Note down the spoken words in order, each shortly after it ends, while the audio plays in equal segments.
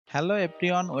Hello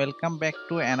everyone, welcome back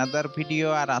to another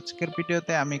video. আর আজকের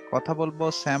ভিডিওতে আমি কথা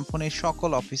বলবো স্যামসংয়ের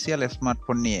সকল অফিসিয়াল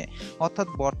স্মার্টফোন নিয়ে, অর্থাৎ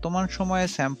বর্তমান সময়ে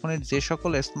স্যামসংয়ের যে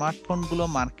সকল স্মার্টফোনগুলো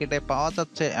মার্কেটে পাওয়া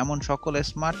যাচ্ছে এমন সকল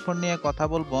স্মার্টফোন নিয়ে কথা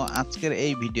বলবো আজকের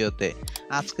এই ভিডিওতে।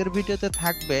 আজকের ভিডিওতে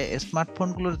থাকবে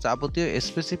স্মার্টফোনগুলোর যাবতীয়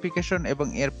স্পেসিফিকেশন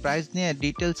এবং এর প্রাইস নিয়ে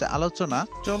ডিটেলস আলোচনা।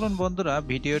 চলুন বন্ধুরা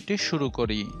ভিডিওটি শুরু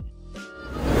করি।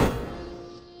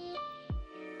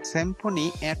 Symphony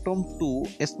Atom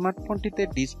 2 স্মার্টফোনটিতে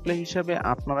ডিসপ্লে হিসাবে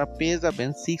আপনারা পেয়ে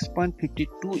যাবেন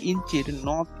 6.52 ইঞ্চির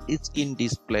নর্থ স্ক্রিন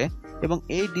ডিসপ্লে এবং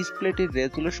এই ডিসপ্লেটির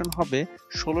রেজুলেশন হবে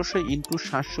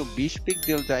 1600x720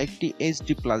 পিক্সেল, যা একটি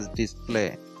এইচডি প্লাস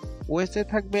ডিসপ্লে। ওএসএ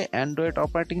থাকবে অ্যান্ড্রয়েড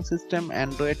অপারেটিং সিস্টেম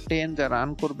অ্যান্ড্রয়েড 10, যা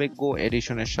রান করবে গো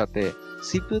এডিশনের সাথে।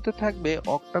 সিপিইউতে থাকবে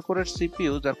অক্টা-কোরের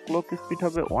সিপিইউ, যার ক্লক স্পিড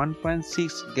হবে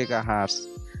 1.6 GHz।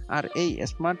 আর এই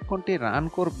স্মার্টফোনটি রান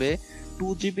করবে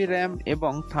 2GB র্যাম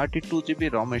এবং 32GB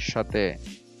রমের সাথে।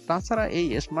 তাছাড়া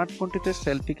এই স্মার্টফোনটিতে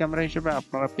সেলফি ক্যামেরা হিসেবে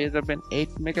আপনারা পেয়ে যাবেন 8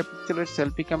 মেগাপিক্সেলের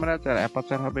সেলফি ক্যামেরা, যার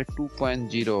অ্যাপারচার হবে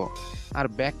 2.0। আর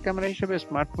ব্যাক ক্যামেরা হিসেবে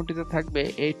স্মার্টফোনটিতে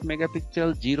থাকবে 8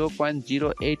 মেগাপিক্সেল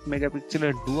 0.08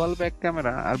 মেগাপিক্সেলের ডুয়াল ব্যাক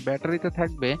ক্যামেরা। আর ব্যাটারিতে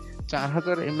থাকবে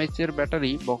 4000 mAh এর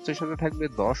ব্যাটারি, বক্সের সাথে থাকবে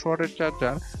 10 ওয়াটের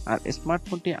চার্জার। আর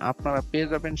স্মার্টফোনটি আপনারা পেয়ে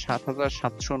যাবেন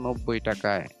 7790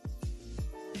 টাকায়।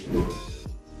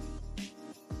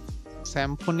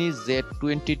 Symphony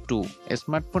Z22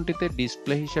 স্মার্টফোনটিতে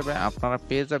ডিসপ্লে হিসেবে আপনারা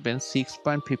পেয়ে যাবেন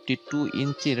 6.52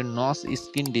 ইঞ্চির নচ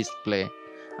স্ক্রিন ডিসপ্লে।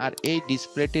 আর এই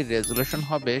ডিসপ্লেটির রেজুলেশন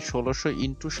হবে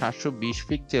 1600x720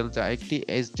 পিক্সেল, যা একটি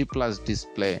এইচডি প্লাস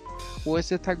ডিসপ্লে।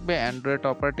 ওএসএ থাকবে অ্যান্ড্রয়েড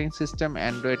অপারেটিং সিস্টেম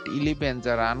অ্যান্ড্রয়েড 11,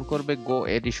 যা রান করবে গো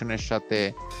এডিশনের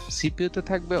সাথে। সিপিইউতে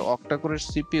থাকবে অক্টা-কোরের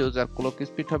সিপিইউ, যার ক্লক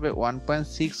স্পিড হবে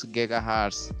 1.6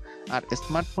 GHz। আর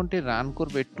স্মার্টফোনটি রান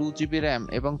করবে 2GB র্যাম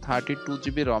এবং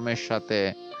 32GB রমের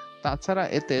সাথে। তাছাড়া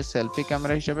এতে সেলফি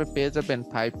ক্যামেরা হিসেবে পেয়ে যাবেন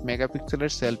 5 মেগাপিক্সেলের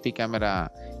সেলফি ক্যামেরা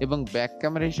এবং ব্যাক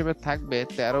ক্যামেরা হিসেবে থাকবে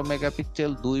 13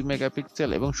 মেগাপিক্সেল, 2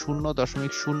 মেগাপিক্সেল এবং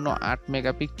 0.08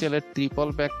 মেগাপিক্সেলের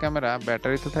ট্রিপল ব্যাক ক্যামেরা।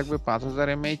 ব্যাটারিতে থাকবে 5000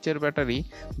 mAh এর ব্যাটারি,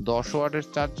 10 ওয়াটের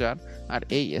চার্জার। আর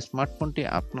এই স্মার্টফোনটি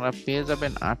আপনারা পেয়ে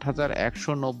যাবেন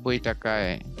 8190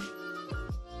 টাকায়।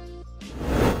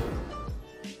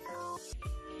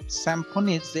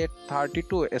 Symphony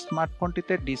Z32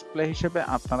 স্মার্টফোনটিতে ডিসপ্লে হিসেবে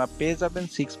আপনারা পেয়ে যাবেন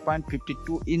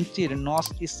 6.52 ইঞ্চির নচ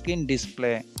স্ক্রিন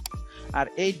ডিসপ্লে। আর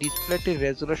এই ডিসপ্লেটির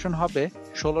রেজুলেশন হবে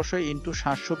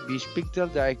 1600x720 পিক্সেল,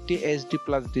 যা একটি এইচডি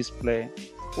প্লাস ডিসপ্লে।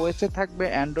 ওএসএ থাকবে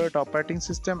অ্যান্ড্রয়েড অপারেটিং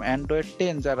সিস্টেম অ্যান্ড্রয়েড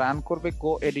 10, যা রান করবে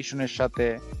গো এডিশনের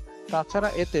সাথে। তাছাড়া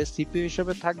এতে সিপিইউ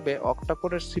হিসেবে থাকবে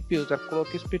অক্টা-কোরের সিপিইউ, যার ক্লক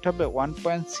স্পিড হবে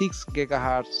 1.6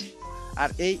 GHz। আর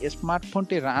এই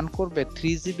স্মার্টফোনটি রান করবে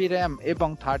 3GB র্যাম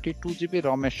এবং 32GB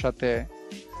রমের সাথে।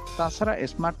 তাছাড়া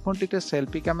স্মার্টফোনটিতে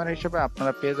সেলফি ক্যামেরা হিসেবে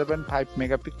আপনারা পেয়ে যাবেন 5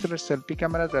 মেগাপিক্সেলের সেলফি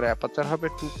ক্যামেরা, যার অ্যাপারচার হবে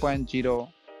 2.0।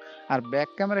 আর ব্যাক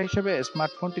ক্যামেরা হিসেবে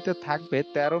স্মার্টফোনটিতে থাকবে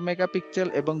 13 মেগাপিক্সেল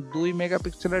এবং 2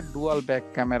 মেগাপিক্সেলের ডুয়াল ব্যাক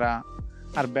ক্যামেরা।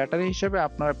 আর ব্যাটারি হিসেবে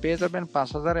আপনারা পেয়ে যাবেন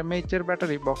 5000 mAh এর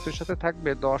ব্যাটারি, বক্সের সাথে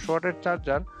থাকবে 10 ওয়াটের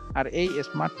চার্জার। আর এই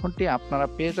স্মার্টফোনটি আপনারা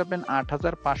পেয়ে যাবেন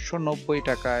 8590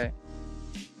 টাকায়।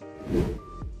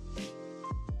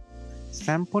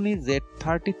 Symphony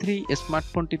Z33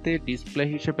 স্মার্টফোনটিতে ডিসপ্লে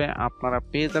হিসেবে আপনারা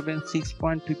পেয়ে যাবেন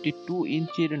 6.52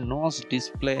 ইঞ্চির নচ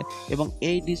ডিসপ্লে এবং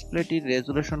এই ডিসপ্লেটির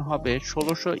রেজুলেশন হবে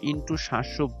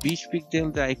 1600x720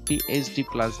 পিক্সেল, যা একটি এইচডি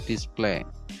প্লাস ডিসপ্লে।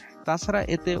 তাছাড়া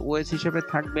এতে ওএস হিসেবে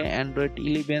থাকবে অ্যান্ড্রয়েড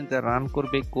 11, যা রান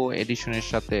করবে গো এডিশনের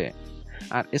সাথে।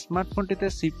 আর স্মার্টফোনটিতে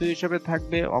সিপিইউ হিসেবে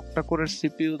থাকবে অক্টা-কোরের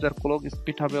সিপিইউ, যার ক্লক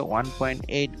স্পিড হবে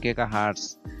 1.8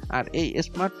 GHz। আর এই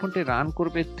স্মার্টফোনটি রান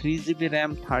করবে 3GB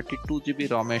র্যাম 32GB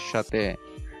রমের সাথে।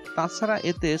 তাছাড়া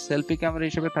এতে সেলফি ক্যামেরা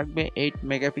হিসেবে থাকবে 8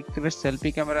 মেগাপিক্সেলের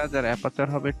সেলফি ক্যামেরা, যার অ্যাপারচার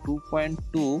হবে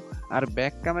 2.2। আর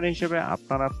ব্যাক ক্যামেরা হিসেবে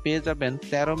আপনারা পেয়ে যাবেন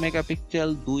 13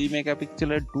 মেগাপিক্সেল, 2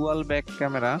 মেগাপিক্সেলের ডুয়াল ব্যাক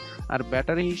ক্যামেরা। আর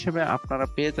ব্যাটারি হিসেবে আপনারা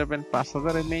পেয়ে যাবেন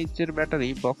 5000 mAh এর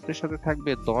ব্যাটারি, বক্সের সাথে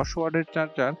থাকবে 10 ওয়াটের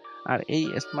চার্জার। আর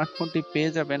এই স্মার্টফোনটি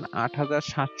পেয়ে যাবেন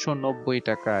 8790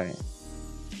 টাকায়।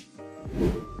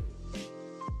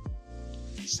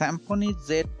 Symphony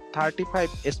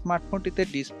Z35 স্মার্টফোনটিতে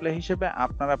ডিসপ্লে হিসেবে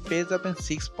আপনারা পেয়ে যাবেন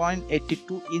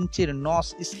 6.82 ইঞ্চির নচ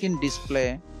স্ক্রিন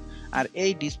ডিসপ্লে। আর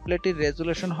এই ডিসপ্লেটির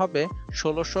রেজুলেশন হবে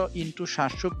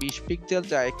 1600x720 পিক্সেল,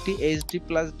 যা একটি এইচডি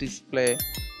প্লাস ডিসপ্লে।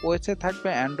 ওএসএ থাকবে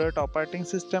অ্যান্ড্রয়েড অপারেটিং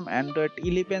সিস্টেম অ্যান্ড্রয়েড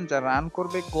 11, যা রান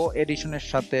করবে গো এডিশনের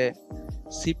সাথে।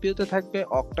 সিপিইউতে থাকবে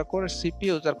অক্টা-কোরের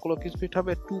সিপিইউ, যার ক্লক স্পিড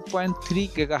হবে 2.3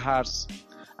 GHz।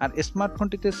 আর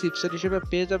স্মার্টফোনটিতে চিপসেট হিসেবে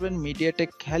পেয়ে যাবেন মিডিয়াটেক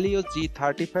Helio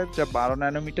G35, যা 12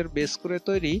 ন্যানোমিটার বেস করে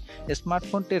তৈরি।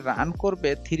 স্মার্টফোনটি রান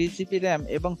করবে 3GB র্যাম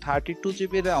এবং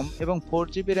 32GB র্যাম এবং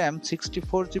 4GB র্যাম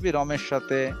 64GB রমের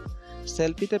সাথে।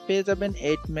 সেলফিতে পেয়ে যাবেন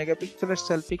 8 মেগাপিক্সেলের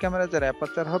সেলফি ক্যামেরা যার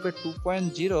অ্যাপারচার হবে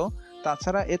 2.0।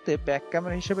 তাছাড়া এতে ব্যাক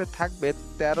ক্যামেরা হিসেবে থাকবে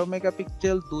 13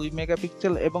 মেগাপিক্সেল, 2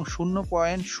 মেগাপিক্সেল এবং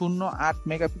 0.08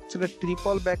 মেগাপিক্সেলের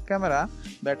ট্রিপল ব্যাক ক্যামেরা।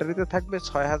 ব্যাটারিতে থাকবে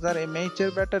 6000 mAh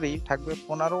এর ব্যাটারি, থাকবে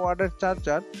 15 ওয়াটের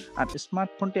চার্জার। আর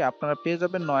স্মার্টফোনটি আপনারা পেয়ে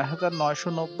যাবেন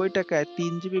 9990 টাকায়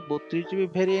 3GB 32GB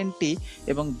ভেরিয়েন্টটি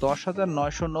এবং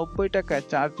 10990 টাকায়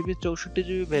 4GB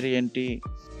 64GB ভেরিয়েন্টটি।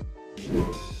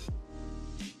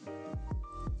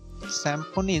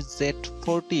 Symphony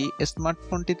Z40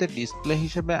 স্মার্টফোনটিতে display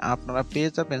হিসেবে আপনারা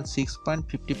পেয়ে যাবেন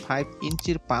 6.55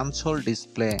 ইঞ্চির পাঞ্চ হোল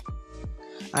ডিসপ্লে।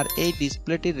 আর এই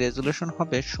ডিসপ্লেটির রেজুলেশন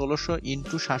হবে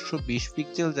 1600x720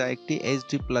 পিক্সেল, যা একটি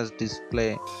HD+ ডিসপ্লে।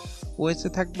 ওএসে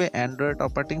থাকবে অ্যান্ড্রয়েড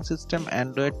অপারেটিং সিস্টেম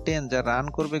অ্যান্ড্রয়েড 10, যা রান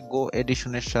করবে গো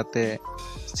এডিশনের সাথে।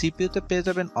 সিপিইউতে পেয়ে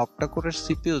যাবেন অক্টা কোরের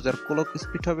সিপিইউ, যার ক্লক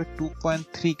স্পিড হবে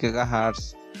 2.3 GHz।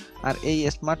 আর এই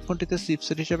স্মার্টফোনটিতে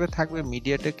চিপসেট হিসেবে থাকবে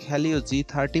মিডিয়াটেক হেলিও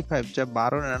G35, যা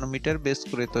 12 ন্যানোমিটার বেস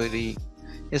করে তৈরি।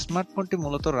 স্মার্টফোনটি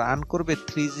মূলত রান করবে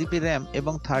 3GB র্যাম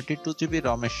এবং 32GB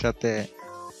রমের সাথে।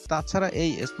 তাছাড়া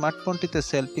এই স্মার্টফোনটিতে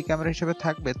সেলফি ক্যামেরা হিসেবে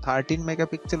থাকবে 13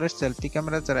 মেগাপিক্সেলের সেলফি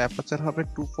ক্যামেরা যার অ্যাপারচার হবে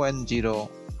 2.0।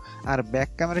 আর ব্যাক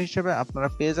ক্যামেরা হিসেবে আপনারা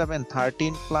পেয়ে যাবেন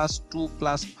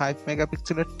 13+2+5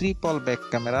 মেগাপিক্সেলের ট্রিপল ব্যাক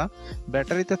ক্যামেরা।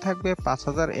 ব্যাটারিতে থাকবে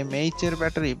 5000 mAh এর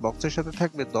ব্যাটারি, বক্সের সাথে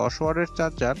থাকবে 10 ওয়াটের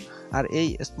চার্জার। আর এই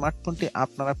স্মার্টফোনটি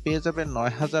আপনারা পেয়ে যাবেন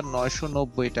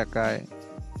 9990 টাকায়।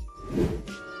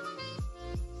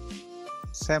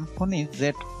 Symphony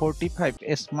Z45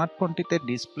 স্মার্টফোনটিতে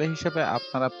ডিসপ্লে হিসেবে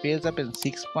আপনারা পেয়ে যাবেন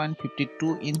 6.52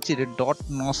 ইঞ্চির ডট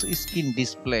নচ স্ক্রিন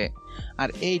ডিসপ্লে। আর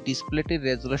এই ডিসপ্লেটির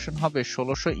রেজুলেশন হবে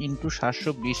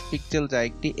 1600x720 পিক্সেল, যা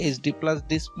একটি HD+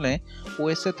 ডিসপ্লে।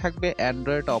 ওএসে থাকবে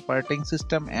অ্যান্ড্রয়েড অপারেটিং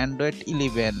সিস্টেম অ্যান্ড্রয়েড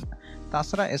 11।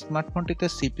 তাছাড়া স্মার্টফোনটিতে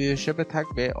সিপিইউ হিসেবে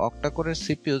থাকবে অক্টা কোরের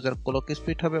সিপিইউ, যার ক্লক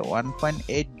স্পিড হবে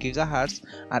 1.8 GHz।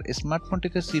 আর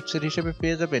স্মার্টফোনটিতে চিপসেট হিসেবে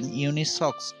পেয়ে যাবেন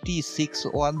ইউনিসক্স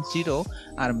T610।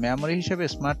 আর মেমোরি হিসেবে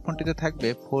স্মার্টফোনটিতে থাকবে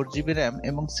 4GB র্যাম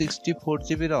এবং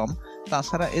 64GB রম।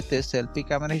 তাছাড়া এতে সেলফি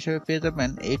ক্যামেরা হিসেবে পেয়ে যাবেন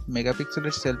 8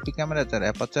 মেগাপিক্সেলের সেলফি ক্যামেরা যার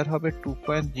অ্যাপারচার হবে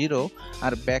 2.0।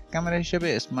 আর ব্যাক ক্যামেরা হিসেবে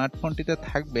স্মার্টফোনটিতে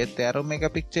থাকবে 13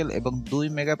 মেগাপিক্সেল এবং 2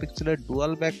 মেগাপিক্সেলের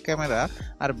ডুয়াল ব্যাক ক্যামেরা।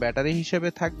 আর ব্যাটারি হিসেবে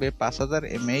থাকবে 5000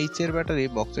 mAh এর ব্যাটারি,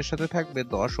 বক্সের সাথে থাকবে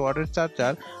 10 ওয়াটের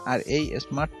চার্জার। আর এই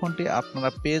স্মার্টফোনটি আপনারা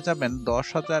পেয়ে যাবেন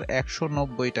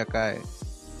 10,190 টাকায়।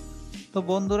 তো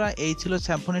বন্ধুরা, এই ছিল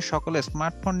স্যামসংয়ের সকল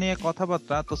স্মার্টফোন নিয়ে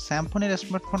কথাবার্তা। তো স্যামসংয়ের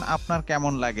স্মার্টফোন আপনার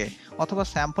কেমন লাগে, অথবা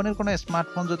স্যামসংয়ের কোনো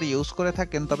স্মার্টফোন যদি ইউজ করে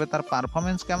থাকেন তবে তার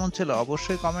পারফরমেন্স কেমন ছিল,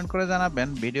 অবশ্যই কমেন্ট করে জানাবেন।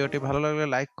 ভিডিওটি ভালো লাগলে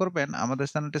লাইক করবেন, আমাদের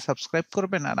চ্যানেলটি সাবস্ক্রাইব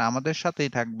করবেন আর আমাদের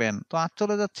সাথেই থাকবেন। তো আজ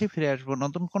চলে যাচ্ছি, ফিরে আসবো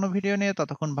নতুন কোনো ভিডিও নিয়ে।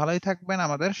 ততক্ষণ ভালোই থাকবেন,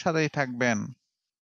 আমাদের সাথেই থাকবেন।